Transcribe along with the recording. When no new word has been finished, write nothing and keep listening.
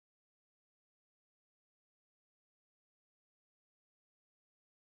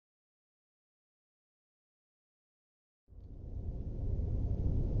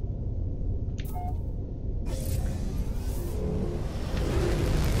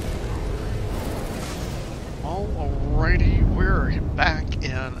Alrighty, we're back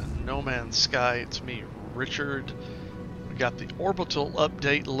in No Man's Sky. It's me, Richard. We got the orbital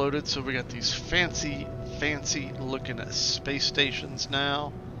update loaded, so we got these fancy looking space stations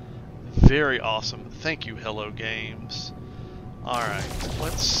now. Very awesome. Thank you, Hello Games. Alright,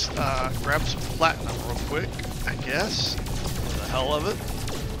 let's grab some platinum real quick, I guess. For the hell of it.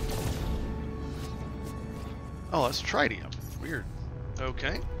 Oh, that's tritium. Weird.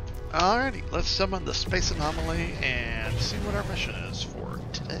 Okay. Alrighty, let's summon the space anomaly and see what our mission is for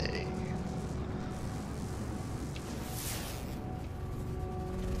today.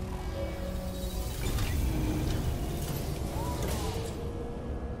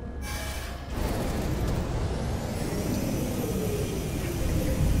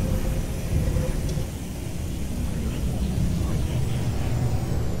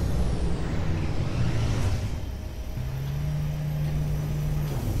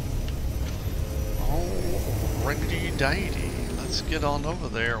 Let's get on over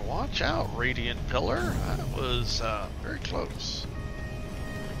there. Watch out, Radiant Pillar. That was very close.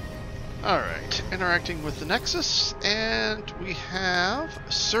 Alright, interacting with the Nexus, and we have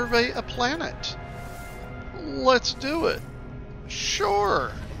Survey a Planet. Let's do it.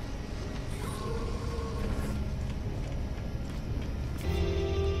 Sure.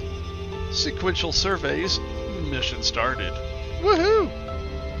 Sequential surveys. Mission started. Woohoo!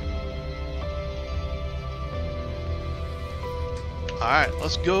 Alright,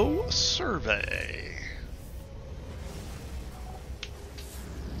 let's go survey.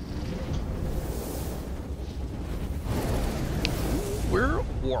 We're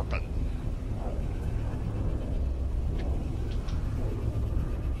warping.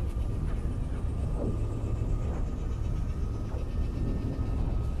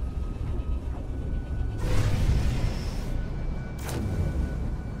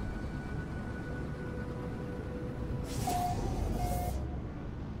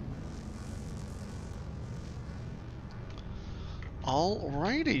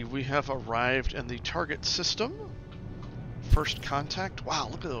 Alrighty, we have arrived in the target system. First contact. Wow,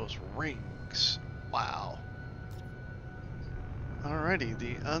 look at those rings. Wow. Alrighty,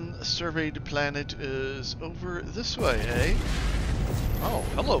 the unsurveyed planet is over this way, eh? Oh,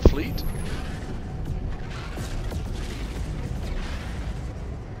 hello, fleet.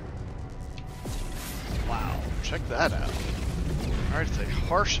 Wow, check that out. Alright, it's a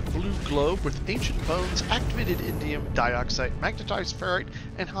harsh blue globe with ancient bones, activated indium dioxide, magnetized ferrite,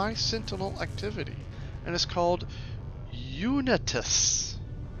 and high sentinel activity. And it's called Unitus.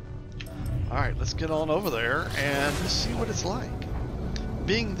 Alright, let's get on over there and see what it's like.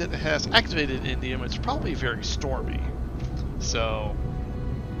 Being that it has activated indium, it's probably very stormy. So,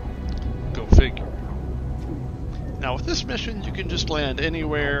 go figure. Now with this mission, you can just land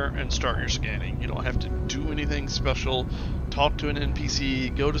anywhere and start your scanning. You don't have to do anything special, talk to an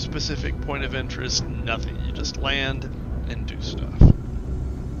NPC, go to a specific point of interest, nothing. You just land and do stuff.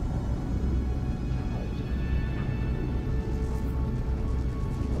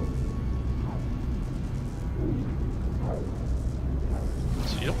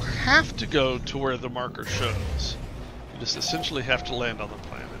 So you don't have to go to where the marker shows. You just essentially have to land on the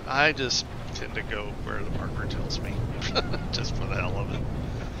planet. I just tend to go where the marker tells me, just for the hell of it.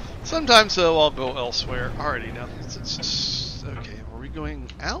 Sometimes, though, I'll go elsewhere. Alrighty, now, it's okay, are we going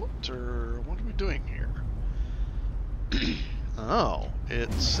out, or what are we doing here? Oh,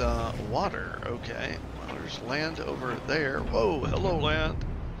 it's water, okay. Well, there's land over there. Whoa, hello, land.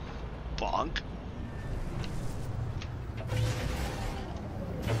 Bonk.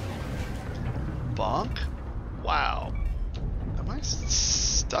 Bonk? Wow. Am I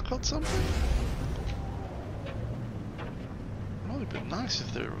stuck on something? It would have been nice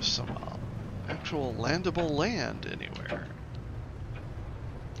if there was some actual landable land anywhere.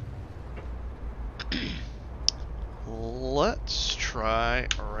 Let's try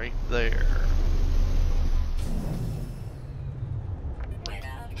right there.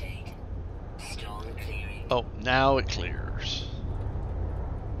 Oh, now it clears.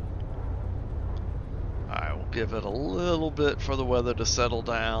 I will give it a little bit for the weather to settle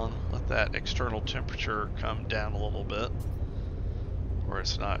down. Let that external temperature come down a little bit, where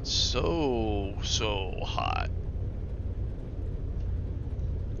it's not so hot.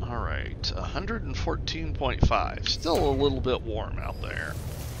 Alright, 114.5. Still a little bit warm out there.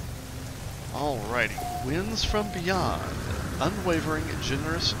 Alrighty, winds from beyond. Unwavering,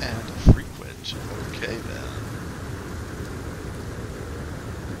 generous, and frequent. Okay then.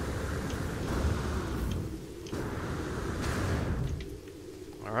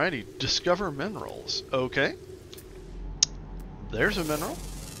 Alrighty, discover minerals. Okay. There's a mineral.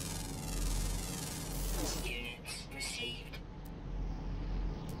 Unit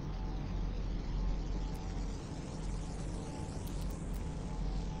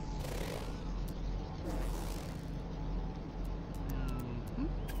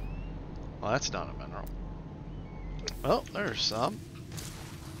Well, that's not a mineral. Oh, there's some.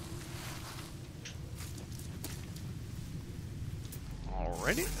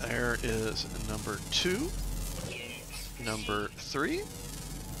 Alrighty, there is number 2, number 3.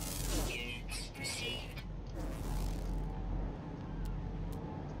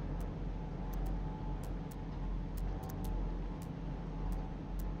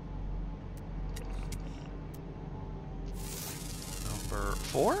 Number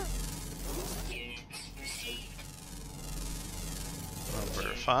 4.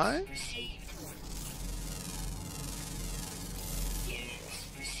 Number 5.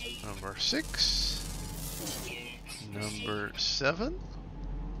 Number 6. Number 7.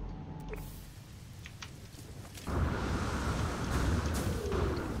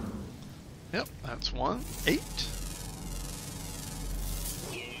 Yep, that's 1. 8.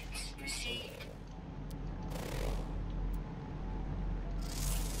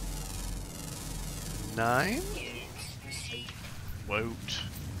 9. Woot.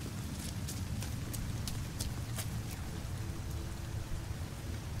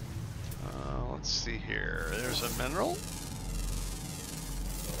 Let's see here. There's a mineral.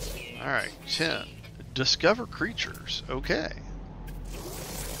 Alright, 10. Discover creatures. Okay.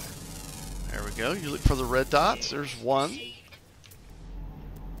 There we go. You look for the red dots. There's 1.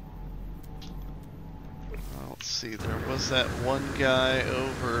 Let's see. There was that one guy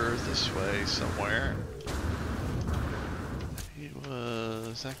over this way somewhere. He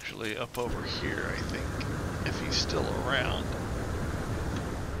was actually up over here, I think, if he's still around.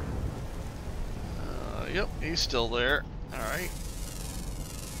 Yep, he's still there. Alright.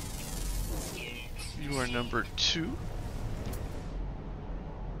 You are number 2.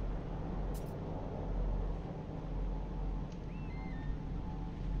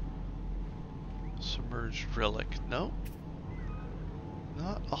 Submerged relic. Nope.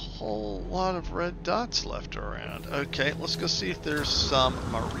 Not a whole lot of red dots left around. Okay, let's go see if there's some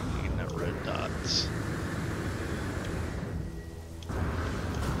marine red dots.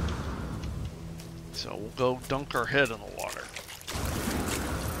 So we'll go dunk our head in the water.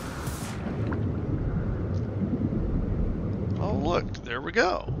 Oh look, there we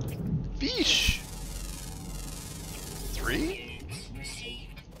go. Fish! 3.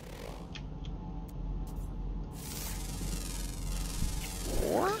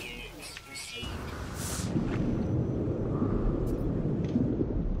 4.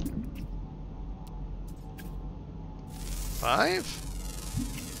 5.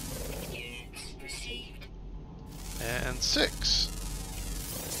 And 6.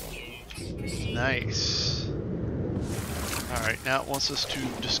 Nice. Alright, now it wants us to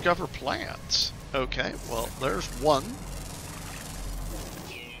discover plants. Okay, well, there's 1.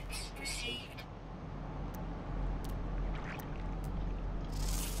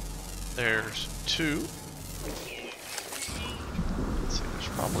 There's 2. Let's see, there's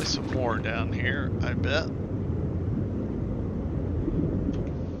probably some more down here, I bet.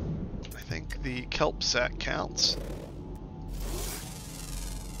 I think the kelp sack counts.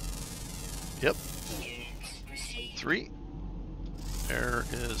 Yep. 3. There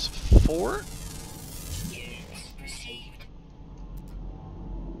is 4.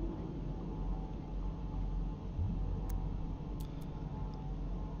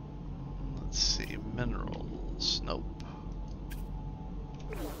 Let's see, minerals. Nope.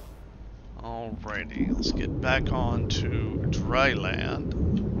 Alrighty, let's get back on to dry land.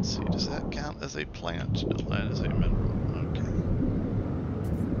 Let's see, does that count as a plant? No, that is a mineral. Okay.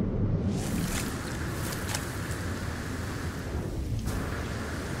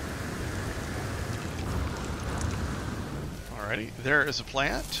 Alrighty, there is a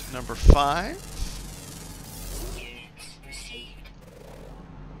plant, number 5.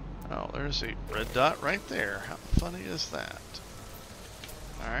 Oh, there's a red dot right there. How funny is that?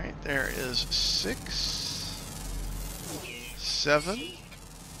 Alright, there is 6, 7,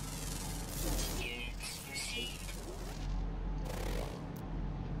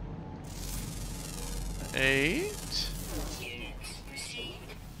 8,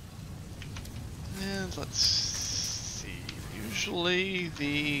 and let's see, usually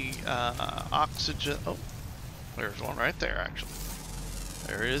the oxygen, oh, there's one right there actually.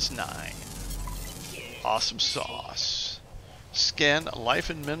 There is 9. Awesome sauce. Scan life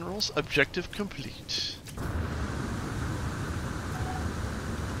and minerals, objective complete.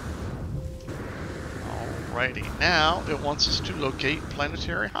 Alrighty, now it wants us to locate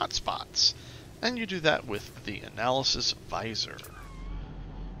planetary hotspots. And you do that with the analysis visor.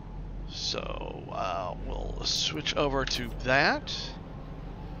 So we'll switch over to that.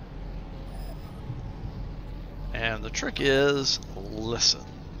 And the trick is listen.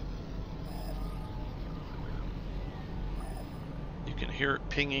 hear it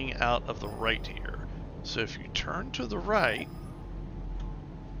pinging out of the right here. So if you turn to the right,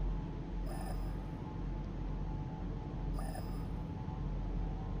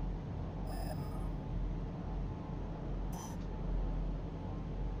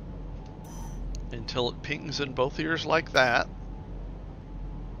 until it pings in both ears like that,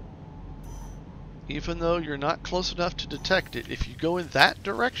 even though you're not close enough to detect it, if you go in that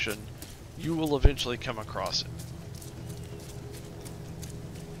direction, you will eventually come across it.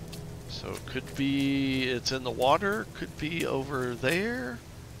 So it could be it's in the water, could be over there.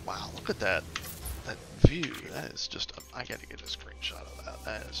 Wow, look at that view. That is just, I gotta get a screenshot of that.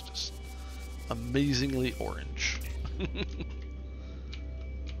 That is just amazingly orange.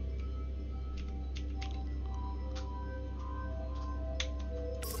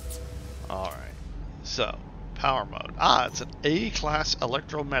 Alright, so power mode. It's an A-class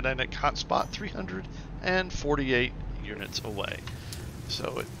electromagnetic hotspot, 348 units away.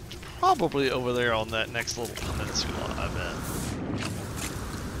 So it's probably over there on that next little peninsula I'm in.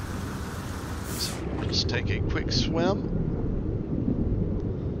 So we'll just take a quick swim,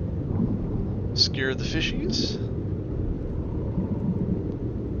 scare the fishies.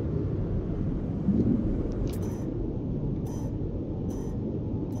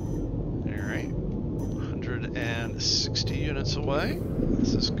 Alright, 160 units away.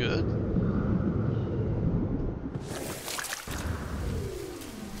 This is good.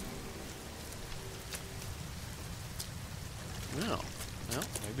 Well,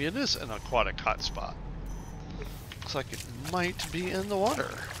 maybe it is an aquatic hotspot. Looks like it might be in the water.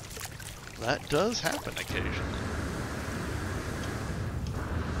 That does happen occasionally.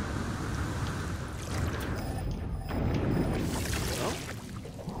 Oh.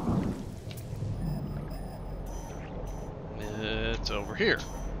 It's over here.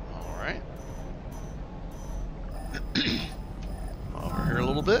 Alright. Over here a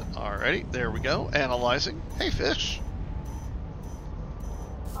little bit. Alrighty, there we go. Analyzing. Hey, fish.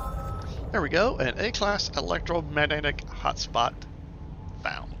 There we go, an A-class electromagnetic hotspot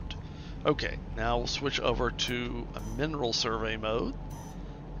found. Okay, now we'll switch over to a mineral survey mode.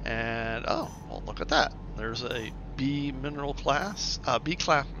 And, oh, well, look at that. There's a B class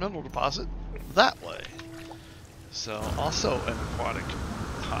mineral deposit that way. So, also an aquatic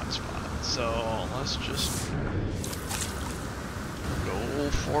hotspot. So, let's just go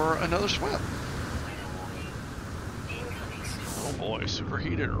for another swim. Oh boy,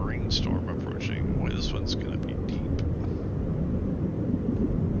 superheated rainstorm approaching. Boy, this one's gonna be deep.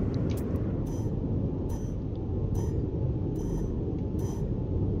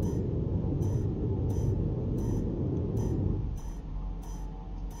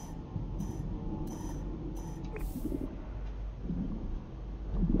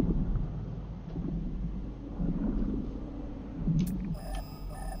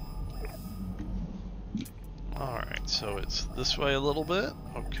 Alright, so it's this way a little bit.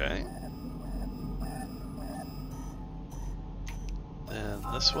 Okay. And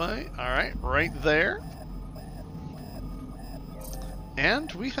this way. Alright, right there.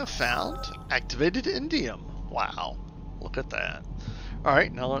 And we have found activated indium. Wow, look at that.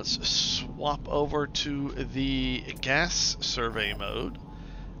 Alright, now let's swap over to the gas survey mode.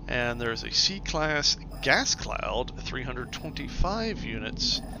 And there's a C-class gas cloud, 325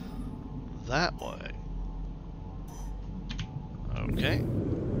 units that way. Okay,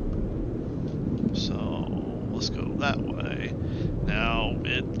 so let's go that way. Now,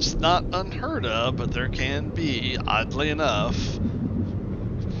 it's not unheard of, but there can be, oddly enough,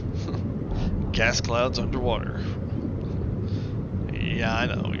 gas clouds underwater. Yeah, I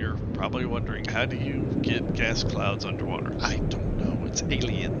know, you're probably wondering, how do you get gas clouds underwater? I don't know, it's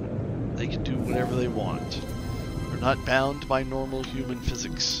alien. They can do whatever they want. They're not bound by normal human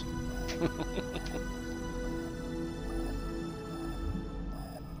physics.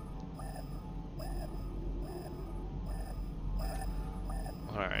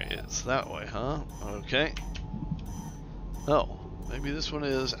 Alright, it's that way, huh? Okay. Oh, maybe this one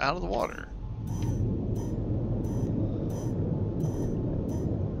is out of the water.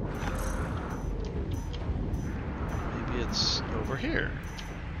 Maybe it's over here.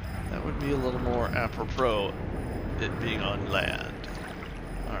 That would be a little more apropos, it being on land.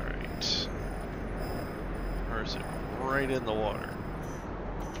 Alright. Or is it right in the water?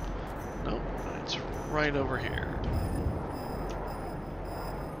 Nope, it's right over here.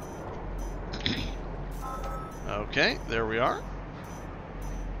 Okay, there we are.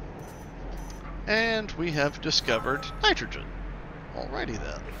 And we have discovered nitrogen. Alrighty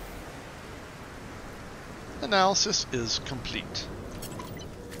then. Analysis is complete.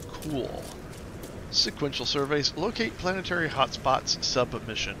 Cool. Sequential surveys. Locate planetary hotspots.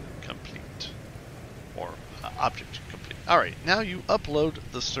 Submission complete. Or object complete. Alright, now you upload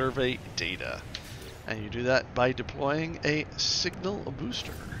the survey data. And you do that by deploying a signal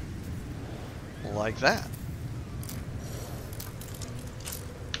booster. Like that.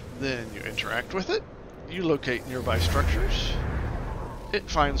 Then you interact with it. You locate nearby structures. It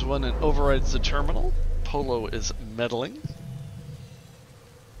finds one and overrides the terminal. Polo is meddling.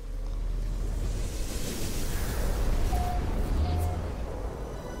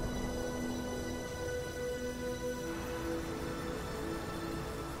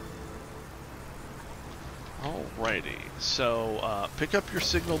 Alrighty, so pick up your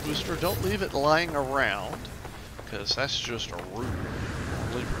signal booster. Don't leave it lying around, because that's just a rude.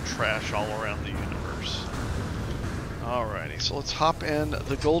 Leave your trash all around the universe. Alrighty, so let's hop in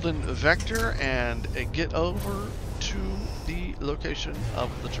the golden vector and get over to the location of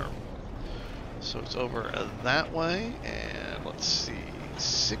the terminal. So it's over that way, and let's see,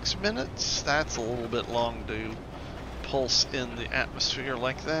 6 minutes? That's a little bit long to pulse in the atmosphere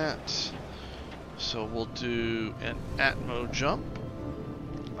like that. So we'll do an Atmo jump,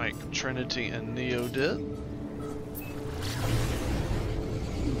 like Trinity and Neo did.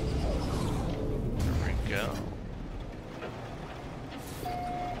 There we go.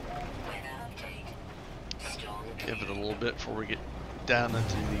 Give it a little bit before we get down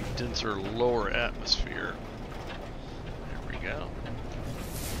into the denser lower atmosphere. There we go.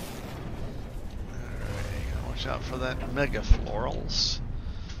 Alright, watch out for that mega florals.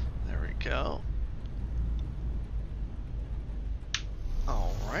 There we go.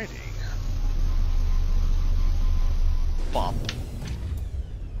 Alrighty. Bop.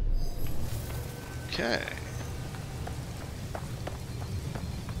 Okay.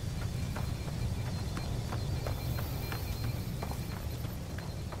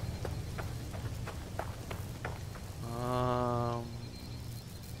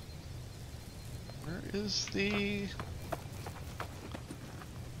 Where is the...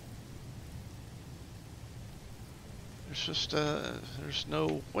 There's just there's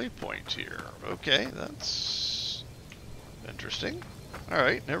no waypoint here. Okay, that's interesting.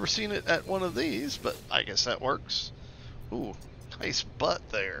 Alright, never seen it at one of these, but I guess that works. Ooh, nice butt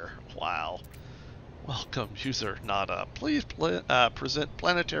there. Wow. Welcome, user Nada. Please present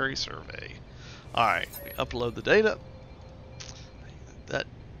planetary survey. Alright, we upload the data. That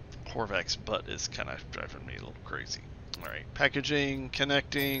Horvath's butt is kind of driving me a little crazy. Alright, packaging,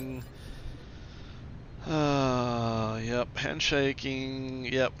 connecting. Yep, handshaking.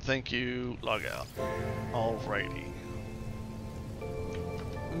 Yep, thank you. Log out. Alrighty.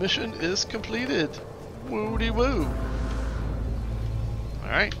 Mission is completed. Woody woo.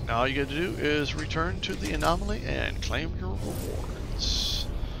 Alright, now all you gotta do is return to the anomaly and claim your rewards.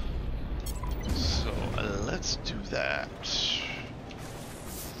 So let's do that.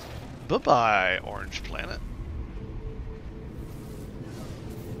 Bye-bye, Orange Planet.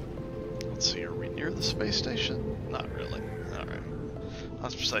 Let's see, are we near the space station? Not really. Alright.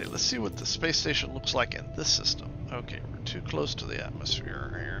 Let's say, let's see what the space station looks like in this system. Okay, we're too close to the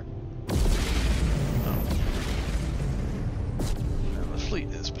atmosphere here. Oh. And the fleet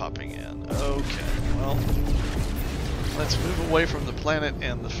is popping in. Okay, well, let's move away from the planet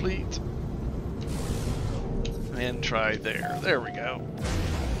and the fleet. And try there. There we go.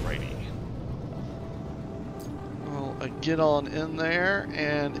 Righty. Well, get on in there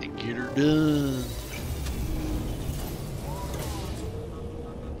and get her done.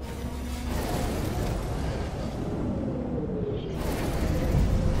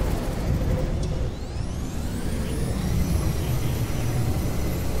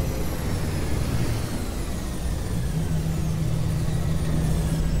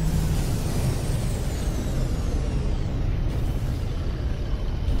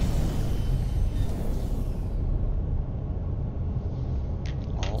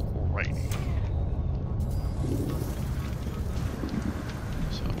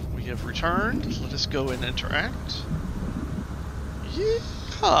 Returned. Let us go and interact.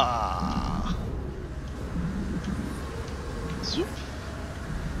 Yeehaw! Zoop.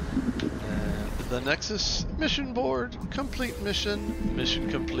 And the Nexus mission board. Complete mission. Mission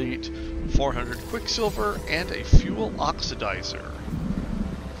complete. 400 Quicksilver and a fuel oxidizer.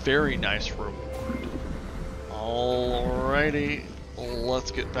 Very nice reward. Alrighty.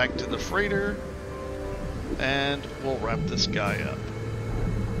 Let's get back to the freighter. And we'll wrap this guy up.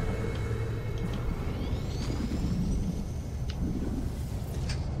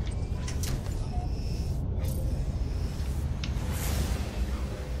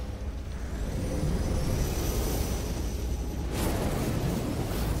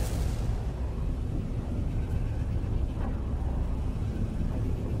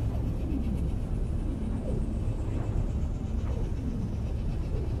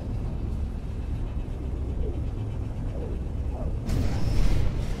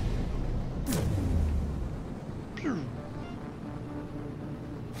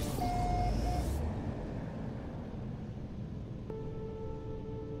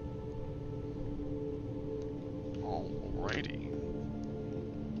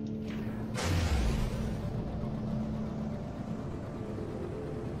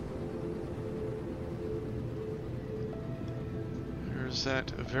 There's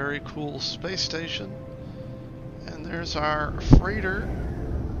that very cool space station. And there's our freighter.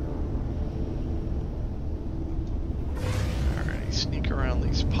 Alright, sneak around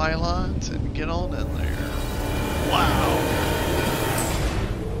these pylons and get on in there. Wow!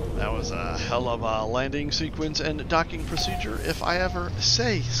 That was a hell of a landing sequence and docking procedure, if I ever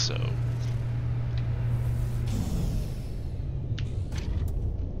say so.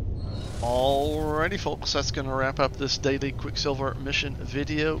 Alrighty folks, that's going to wrap up this daily Quicksilver mission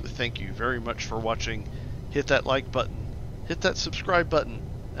video. Thank you very much for watching. Hit that like button, hit that subscribe button,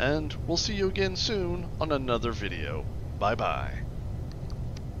 and we'll see you again soon on another video. Bye bye.